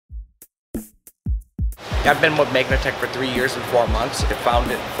I've been with Magnetek for 3 years and 4 months. I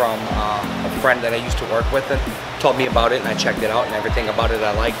found it from a friend that I used to work with and told me about it, and I checked it out, and everything about it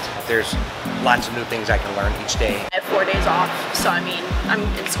I liked. There's lots of new things I can learn each day. I have 4 days off, so I mean, I'm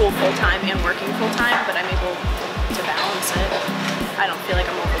in school full-time and working full-time, but I'm able to balance it. I don't feel like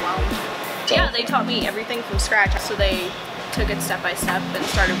I'm overwhelmed. Yeah, they taught me everything from scratch, so they took it step by step and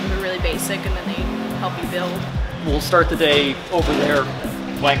started with a really basic, and then they help you build. We'll start the day over there,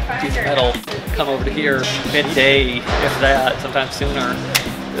 blank piece of metal, come over to here midday, if that, sometimes sooner,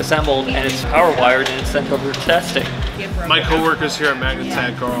 assembled, and it's power wired and it's sent over to testing. My coworkers here at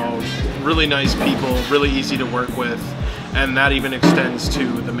Magnetek are all really nice people, really easy to work with, and that even extends to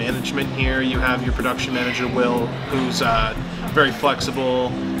the management here. You have your production manager, Will, who's very flexible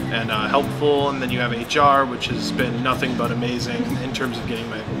and helpful, and then you have HR, which has been nothing but amazing in terms of getting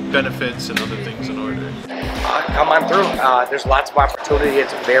my benefits and other things in order. Come on through. There's lots of opportunity.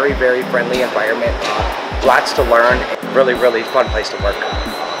 It's a very, very friendly environment. Lots to learn. Really, really fun place to work.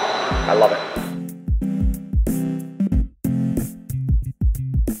 I love it.